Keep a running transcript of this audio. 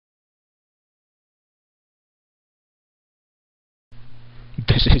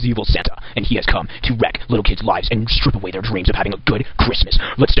This is evil Santa, and he has come to wreck little kids' lives and strip away their dreams of having a good Christmas.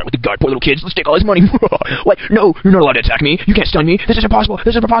 Let's start with the guard. Poor little kids. Let's take all his money. What? No, you're not allowed to attack me. You can't stun me. This is impossible.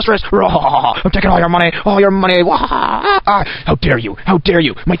 This is preposterous. I'm taking all your money. All your money. How dare you? How dare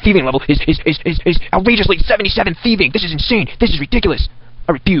you? My thieving level is outrageously 77 thieving. This is insane. This is ridiculous.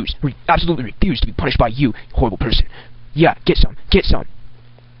 I refuse. Absolutely refuse to be punished by you, horrible person. Yeah, get some. Get some.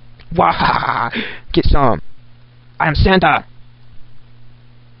 Get some. I am Santa.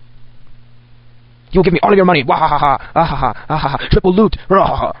 You'll give me all of your money. Triple loot.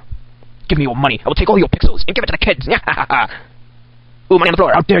 Give me your money. I will take all your pixels and give it to the kids. Ooh, money on the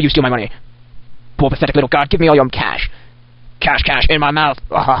floor. How dare you steal my money? Poor pathetic little god. Give me all your cash. Cash in my mouth.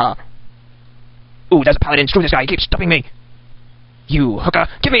 Ooh, there's a paladin. Screw this guy. He keeps stopping me. You hooker.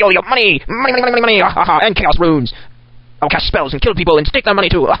 Give me all your money. Money. And chaos runes. I will cast spells and kill people and take their money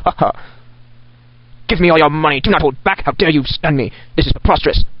too. Give me all your money. Do not hold back. How dare you stun me? This is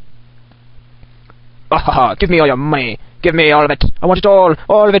preposterous. Give me all your money. Give me all of it. I want it all.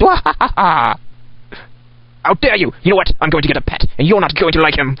 All of it. How dare you? You know what? I'm going to get a pet, and you're not going to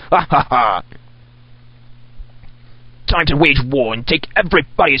like him. Time to wage war and take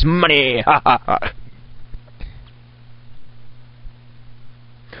everybody's money.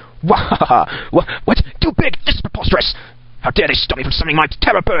 What? Too big. This is preposterous. How dare they stop me from summoning my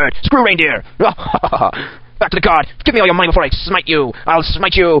terror bird? Screw reindeer. Back to the guard. Give me all your money before I smite you. I'll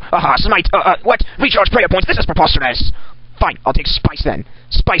smite you. Smite. What? Recharge prayer points. This is preposterous. Fine. I'll take spice then.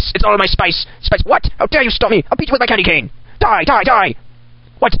 Spice. It's all of my spice. Spice. What? How dare you stop me? I'll beat you with my candy cane. Die.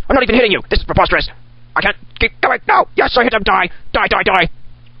 What? I'm not even hitting you. This is preposterous. I can't keep going. No. Yes, I hit him. Die.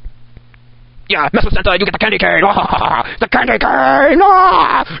 Yeah, mess with Santa. You get the candy cane. The candy cane.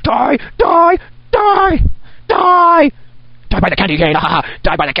 Die. Die by the candy cane.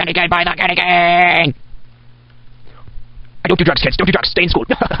 Die by the candy cane. By the candy cane. I don't do drugs, kids. Don't do drugs. Stay in school.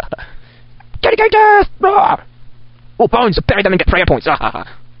 Candy cane death! Oh, bones. Bury them and get prayer points.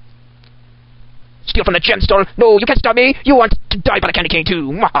 Steal from the gem store. No, you can't stop me. You want to die by the candy cane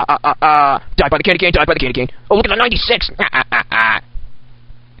too. Die by the candy cane. Die by the candy cane. Oh, look at the 96.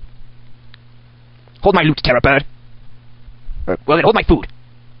 Hold my loot, terror bird. Well, then hold my food.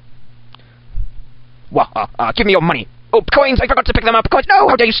 Give me your money. Oh, coins! I forgot to pick them up! Coins! No!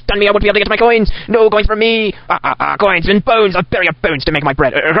 How dare you stun me! I won't be able to get to my coins! No, coins for me! Coins and bones! I'll bury your bones to make my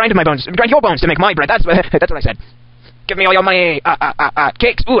bread. Grind my bones. Grind your bones to make my bread. That's what I said. Give me all your money!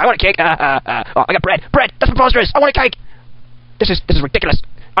 Cakes! Ooh, I want a cake! I got bread! Bread! That's preposterous! I want a cake! This is ridiculous!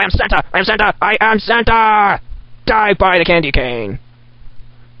 I am Santa! I am Santa! Die by the candy cane!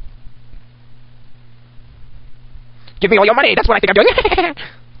 Give me all your money! That's what I think I'm doing!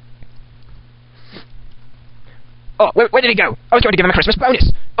 Oh, where did he go? I was going to give him a Christmas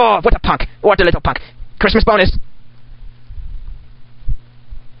bonus. Oh, what a punk. What a little punk. Christmas bonus.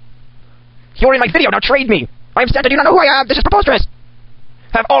 You're in my video, now trade me. I am Santa, do you not know who I am? This is preposterous.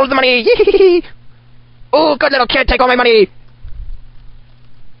 Have all the money. Oh, good little kid, take all my money.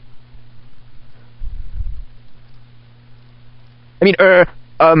 I mean, have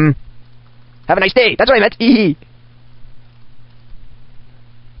a nice day. That's what I meant.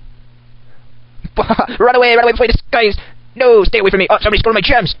 Run away before you're disguised! No, stay away from me! Oh, somebody stole my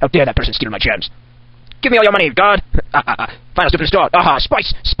gems! How dare that person steal my gems? Give me all your money, God! Final stupid store!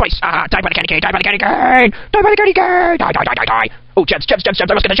 Spice! Die by the candy cane! Die by the candy cane! Die by the candy cane! Die! Oh, gems! I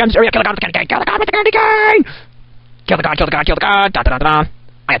must get the gems! Hurry up, kill the god with the candy cane! Kill the god with the candy cane! Kill the god!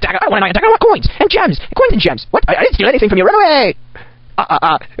 I attack! I want coins! And gems! Coins and gems! What? I didn't steal anything from you! Run away!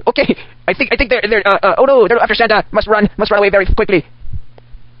 Okay. I think they're oh no! They're after Santa! Must run away very quickly!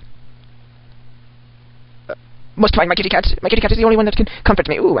 Must find my kitty cat. My kitty cat is the only one that can comfort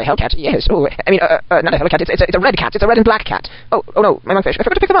me. Ooh, a hellcat. Yes. Oh, I mean, not a hellcat. It's a red cat. It's a red and black cat. Oh no, my monkfish. I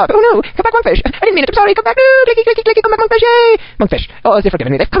forgot to pick them up. Oh no, come back, monkfish. I didn't mean it. I'm sorry. Come back. No, clicky, come back, monkfish. Yay, monkfish. Oh, they've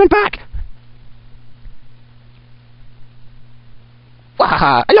forgiven me. They're coming back.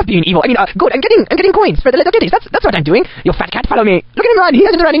 Wahaha! I love being evil. I mean, good. I'm getting coins for the little kitties. That's what I'm doing. You fat cat, follow me. Look at him run. He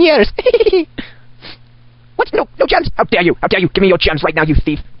hasn't run in years. What? No gems. How dare you? Give me your gems right now, you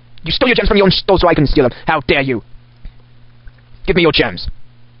thief. You stole your gems from your own store so I can steal them. How dare you? Give me your gems.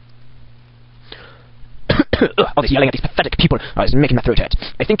 All this yelling at these pathetic people is making my throat hurt.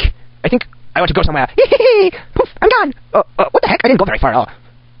 I think I want to go somewhere. Poof, I'm gone. What the heck? I didn't go very far at all.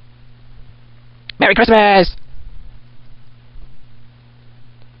 Merry Christmas!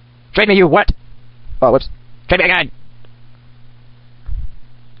 Trade me, you what? Oh, whoops. Trade me again.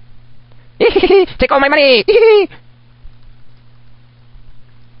 Take all my money!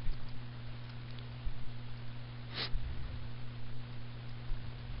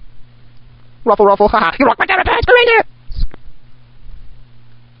 Ruffle, haha, you rock my terror pants, go reindeer!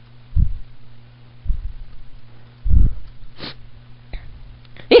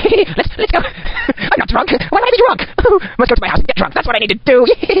 Why would I be drunk? Must go to my house and get drunk. That's what I need to do.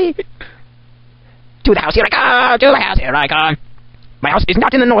 To the house, here I come. To my house, here I come. My house is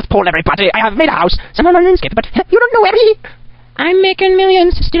not in the North Pole, everybody. I have made a house somewhere on RuneScape, but you don't know where he. I'm making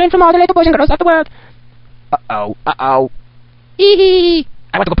millions, stealing from all the little boys and girls of the world. Uh-oh, uh-oh. Hee-hee.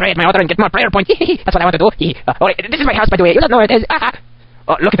 I want to go pray at my altar and get more prayer points. That's what I want to do. Oh, this is my house, by the way. You don't know where it is.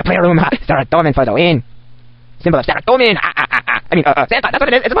 Oh, look at the prayer room. Start doming for the win. Symbol of Sarah Domin. I mean, Santa. That's what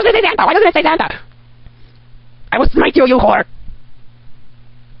it is. It's supposed to say Santa. Why doesn't it say Santa? I will smite you, you whore.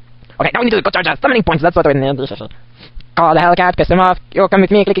 Okay, now we need to go charge summoning points. That's what we need. Call the Hellcat, piss him off. You come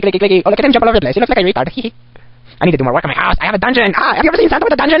with me. Clicky, clicky, clicky. Oh, look at him jump all over the place. He looks like a retard. I need to do more work on my house. I have a dungeon. Have you ever seen Santa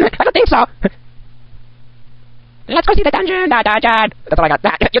with a dungeon? I don't think so. Let's go see the dungeon. That's all I got.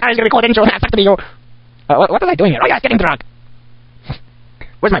 You guys are gonna record intro. Sucks to be you. What was I doing here? Oh, yeah, getting drunk.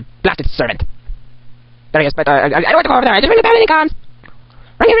 Where's my blasted servant? There he is, but I don't want to go over there. I just ring the bell and he comes.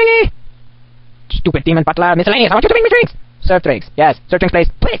 Ringy, ringy. Stupid demon butler. Miscellaneous. I want you to bring me drinks. Serve drinks. Yes. Serve drinks, please.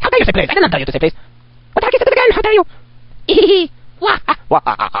 Please. How dare you say please? I did not tell you to say please. What the heck is it again? How dare you? Eehee. Wah. Wah.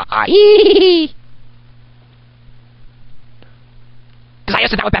 Eehee. Desire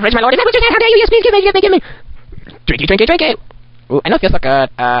sit down with beverage, my lord. Is that what you said? How dare you? Yes, please. Give me, give me, give me. Drinky, drinky, drinky. Ooh, I know it feels so good.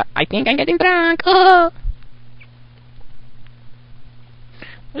 I think I'm getting drunk. Oh.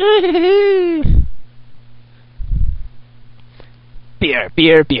 Beer,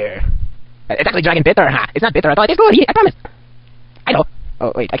 beer, beer. It's actually dragon bitter, huh? It's not bitter at all. It's good. I promise. I know.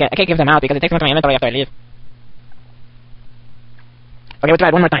 Oh wait, I can't give them out because it takes me to my inventory after I leave. Okay, we'll try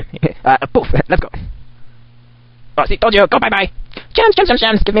it one more time. Poof. Let's go. Oh, see, told you. Go, bye, bye. Gems, gems, gems,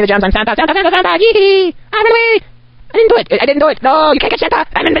 gems. Give me the gems. I'm Santa, Santa, Santa, Santa. Yee-hee. I ran away. I didn't do it. I didn't do it. No, you can't get Santa.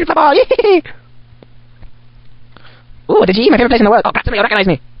 I'm invincible. Yee-hee. Ooh, the G, my favorite place in the world. Oh, crap, somebody will recognize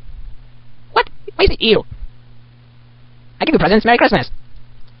me. What? Why is it you? I give you presents. Merry Christmas.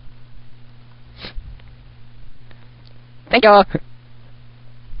 Thank you.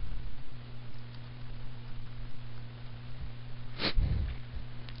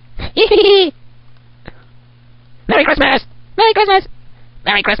 Merry Christmas! Merry Christmas!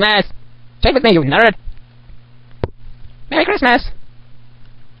 Merry Christmas! Say with me, you nerd! Merry Christmas!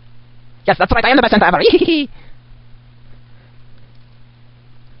 Yes, that's right, I am the best Santa ever!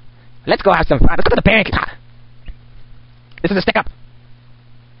 Let's go have some fun. Let's go to the picnic! This is a stick-up!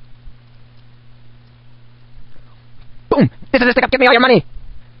 Boom! This is a stick-up! Give me all your money!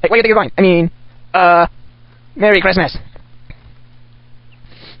 Hey, where do you think you're going? I mean, Merry Christmas!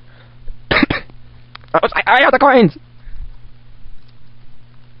 I have the coins!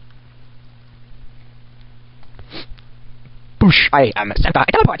 Boosh! I am Santa!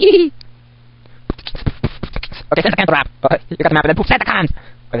 I teleport! Yee-hee! Okay, Santa can't rap. You got the map and then poof, Santa comes!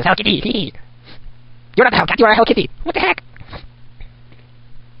 With his Hell Kitty! Hee-hee! You're not the Hellcat, you're a Hell Kitty! What the heck?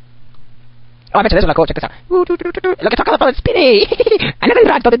 Oh, I bet you this will look cool. Check this out. Look, it's so colorful and spinny! I never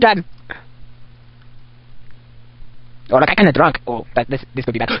drugged, don't drug! Oh, look, I'm kinda drunk. Oh, this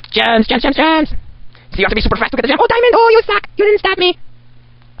could be bad. Gems, gems, gems, gems! So you have to be super fast to get the gem. Oh, diamond! Oh, you suck! You didn't stop me!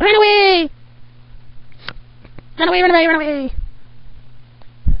 Run away! Run away, run away, run away!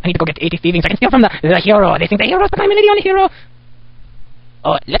 I need to go get 80 thievings. I can steal from the hero. They think the heroes, but I'm really the only hero.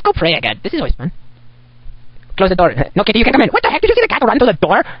 Oh, let's go pray again. This is always fun. Close the door. No, Kitty, you can't come in. What the heck? Did you see the cat run to the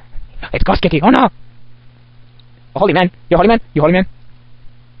door? It's Ghost Kitty. Oh, no. Oh, holy man. You holy man? You holy man?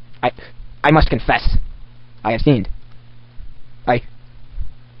 I must confess. I have sinned.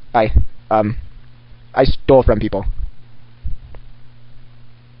 I stole from people.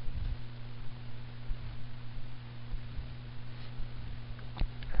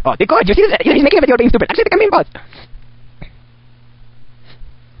 Oh, they good. You see this? He's making a video being stupid. Actually, they can be both.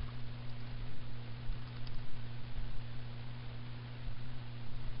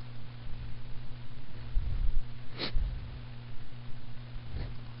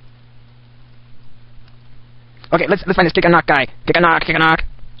 Okay, let's find this kick and knock guy. Kick and knock, kick and knock.